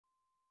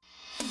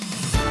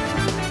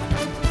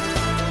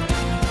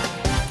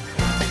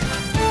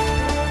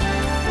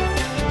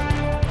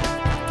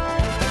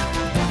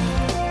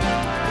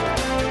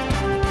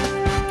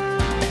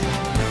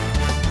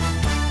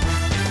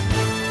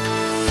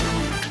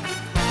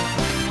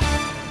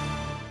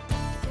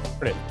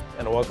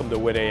and welcome to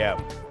WITam,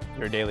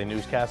 your daily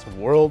newscast of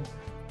world,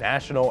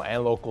 national,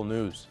 and local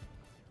news.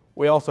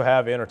 We also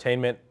have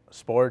entertainment,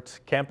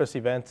 sports, campus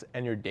events,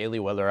 and your daily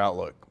weather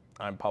outlook.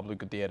 I'm Pablo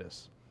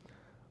Gutierrez.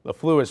 The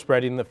flu is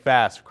spreading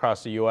fast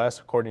across the U.S.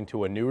 according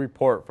to a new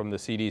report from the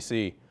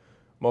CDC.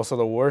 Most of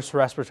the worst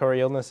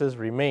respiratory illnesses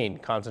remain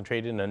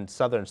concentrated in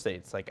southern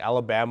states like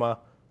Alabama,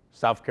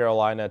 South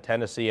Carolina,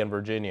 Tennessee, and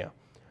Virginia.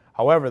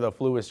 However, the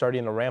flu is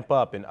starting to ramp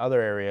up in other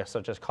areas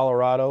such as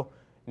Colorado,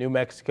 New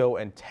Mexico,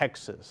 and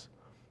Texas.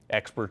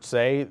 Experts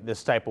say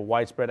this type of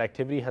widespread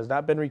activity has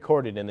not been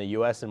recorded in the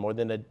U.S. in more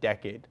than a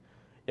decade.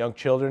 Young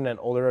children and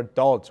older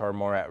adults are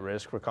more at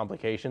risk for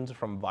complications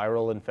from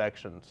viral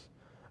infections.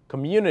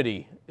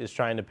 Community is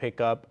trying to pick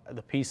up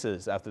the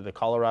pieces after the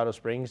Colorado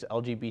Springs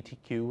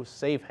LGBTQ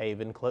Safe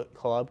Haven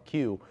Club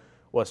Q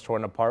was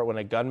torn apart when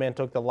a gunman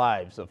took the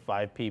lives of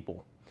 5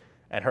 people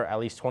and hurt at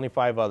least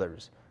 25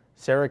 others.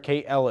 Sarah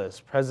Kate Ellis,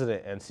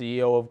 president and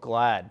CEO of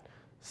GLAAD,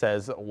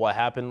 says what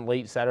happened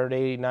late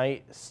Saturday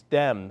night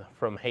stemmed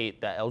from hate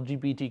that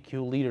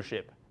LGBTQ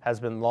leadership has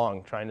been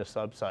long trying to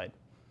subside.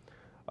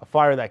 A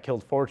fire that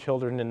killed 4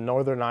 children in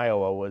northern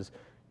Iowa was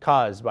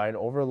caused by an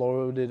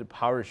overloaded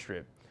power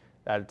strip.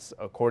 That's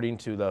according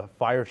to the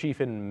fire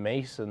chief in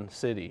Mason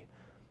City.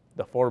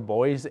 The 4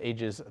 boys,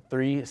 ages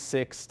 3,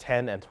 6,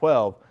 10, and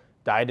 12,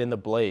 died in the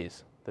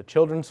blaze. The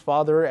children's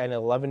father and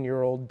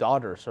 11-year-old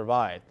daughter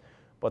survived,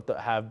 but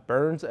have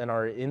burns and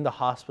are in the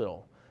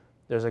hospital.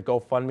 There's a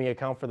GoFundMe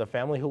account for the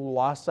family who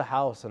lost the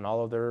house and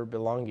all of their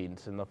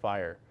belongings in the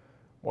fire.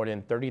 More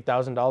than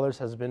 $30,000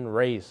 has been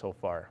raised so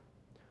far.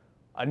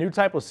 A new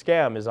type of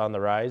scam is on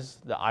the rise.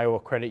 The Iowa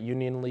Credit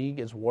Union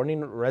League is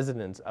warning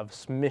residents of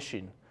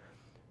smishing.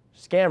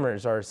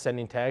 Scammers are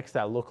sending texts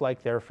that look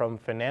like they're from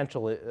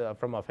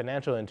a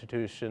financial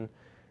institution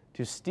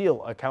to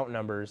steal account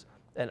numbers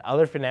and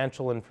other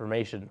financial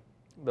information.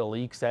 The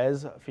league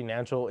says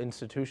financial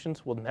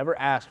institutions will never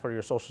ask for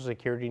your social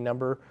security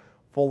number,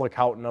 full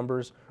account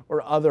numbers,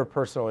 or other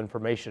personal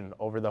information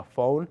over the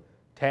phone,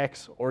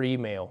 text, or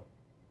email.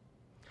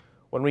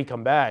 When we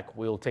come back,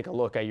 we'll take a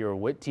look at your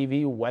WIT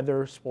TV,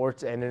 weather,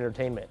 sports, and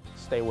entertainment.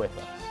 Stay with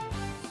us.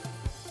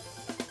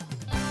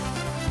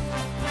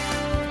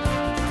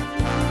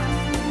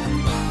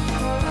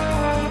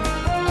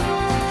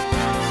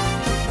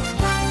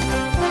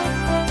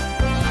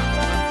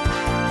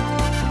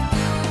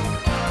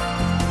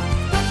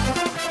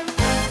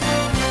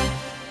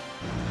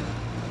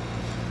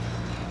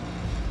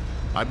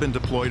 I've been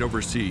deployed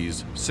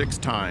overseas 6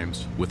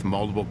 times with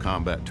multiple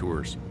combat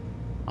tours.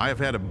 I have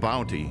had a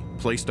bounty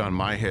placed on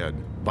my head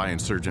by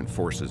insurgent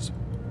forces.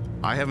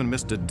 I haven't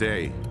missed a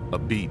day, a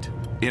beat,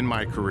 in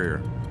my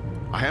career.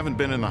 I haven't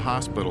been in the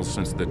hospital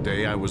since the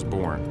day I was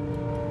born.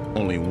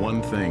 Only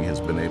one thing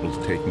has been able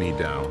to take me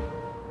down: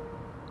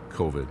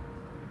 COVID.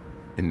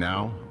 And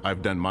now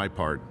I've done my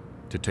part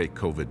to take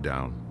COVID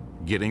down,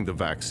 getting the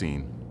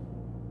vaccine.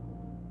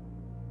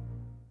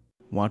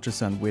 Watch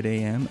us on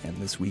WITam and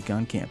This Week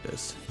on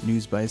Campus.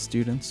 News by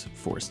students,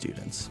 for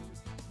students.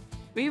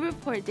 We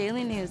report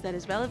daily news that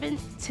is relevant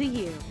to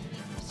you.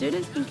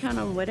 Students can count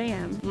on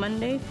WITam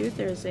Monday through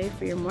Thursday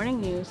for your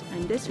morning news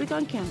and This Week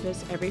on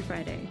Campus every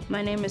Friday.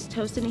 My name is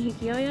Tostani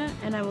Hikioya,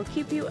 and I will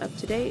keep you up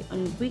to date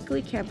on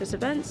weekly campus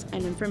events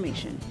and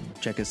information.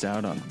 Check us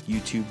out on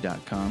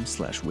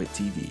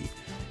youtube.com/WITTV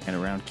and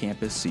around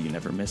campus so you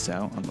never miss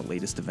out on the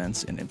latest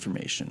events and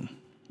information.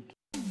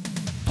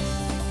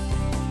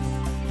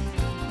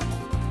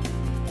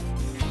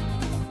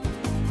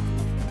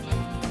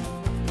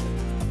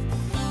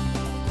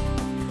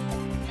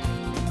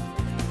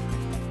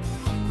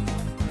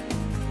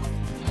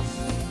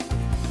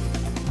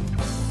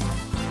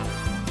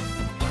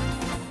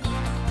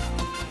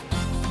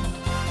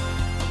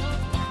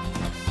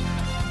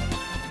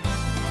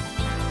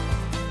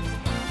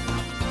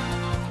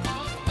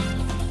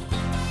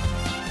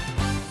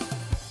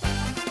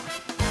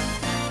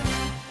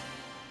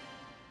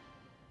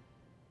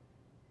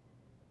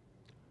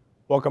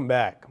 Welcome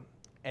back.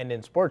 And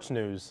in sports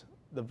news,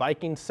 the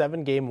Vikings'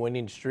 7-game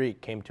winning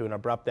streak came to an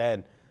abrupt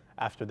end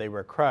after they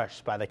were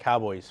crushed by the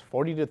Cowboys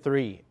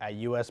 40-3 at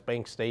US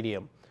Bank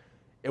Stadium.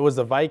 It was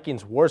the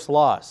Vikings' worst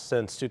loss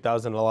since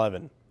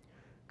 2011.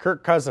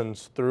 Kirk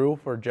Cousins threw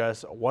for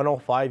just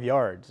 105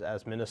 yards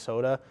as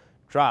Minnesota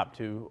dropped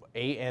to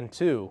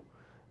 8-2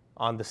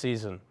 on the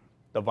season.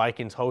 The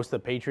Vikings host the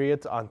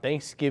Patriots on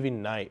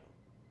Thanksgiving night.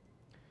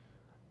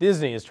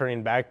 Disney is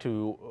turning back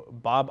to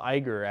Bob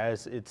Iger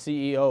as its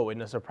CEO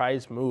in a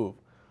surprise move.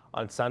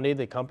 On Sunday,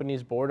 the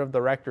company's board of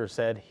directors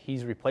said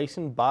he's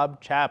replacing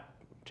Bob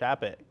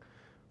Chapek,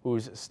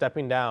 who's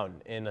stepping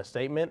down. In a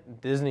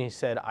statement, Disney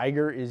said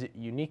Iger is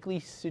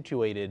uniquely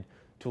situated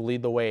to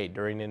lead the way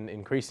during an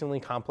increasingly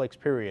complex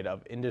period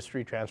of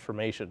industry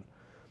transformation.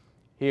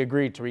 He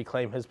agreed to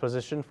reclaim his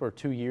position for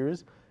 2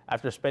 years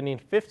after spending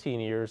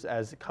 15 years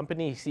as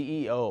company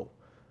CEO.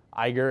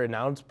 Iger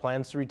announced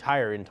plans to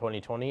retire in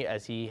 2020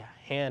 as he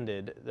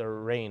handed the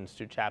reins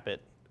to Chapek.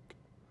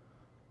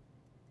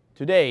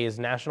 Today is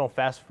National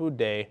Fast Food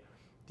Day.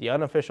 The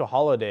unofficial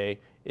holiday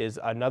is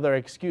another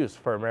excuse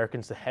for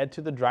Americans to head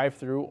to the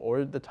drive-thru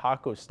or the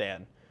taco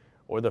stand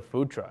or the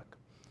food truck.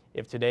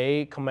 If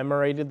today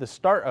commemorated the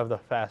start of the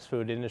fast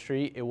food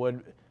industry, it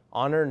would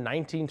honor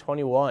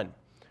 1921,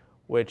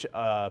 which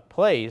a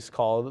place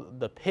called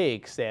the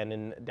Pig Stand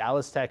in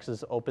Dallas,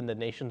 Texas, opened the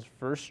nation's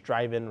first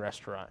drive-in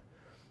restaurant.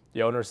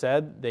 The owner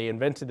said they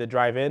invented the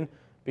drive-in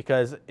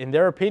because, in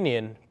their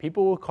opinion,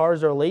 people with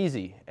cars are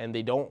lazy and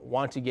they don't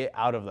want to get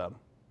out of them.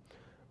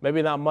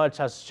 Maybe not much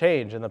has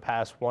changed in the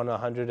past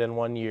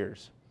 101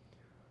 years.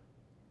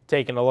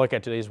 Taking a look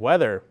at today's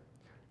weather,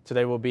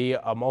 today will be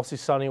mostly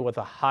sunny with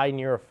a high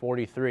near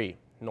 43.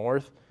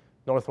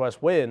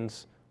 Northwest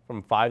winds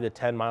from 5 to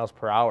 10 miles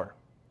per hour.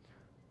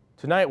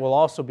 Tonight will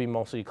also be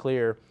mostly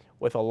clear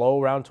with a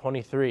low around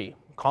 23.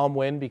 Calm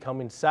wind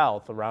becoming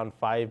south around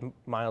 5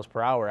 miles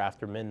per hour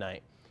after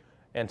midnight.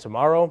 And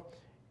tomorrow,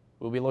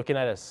 we'll be looking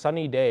at a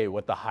sunny day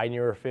with the high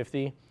near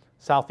 50.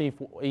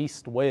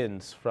 Southeast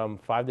winds from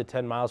 5 to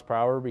 10 miles per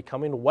hour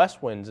becoming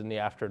west winds in the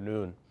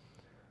afternoon.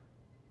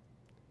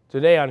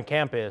 Today on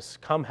campus,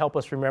 come help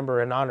us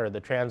remember and honor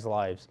the trans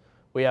lives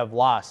we have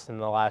lost in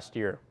the last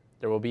year.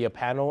 There will be a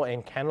panel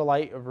and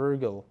candlelight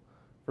virgil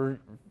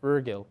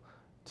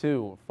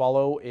to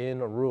follow in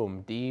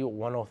room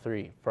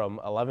D103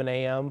 from 11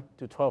 a.m.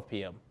 to 12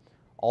 p.m.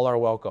 All are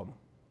welcome.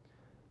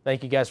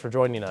 Thank you guys for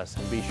joining us,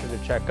 and be sure to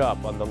check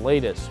up on the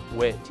latest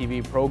WIT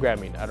TV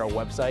programming at our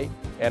website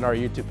and our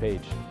YouTube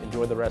page.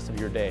 Enjoy the rest of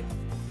your day.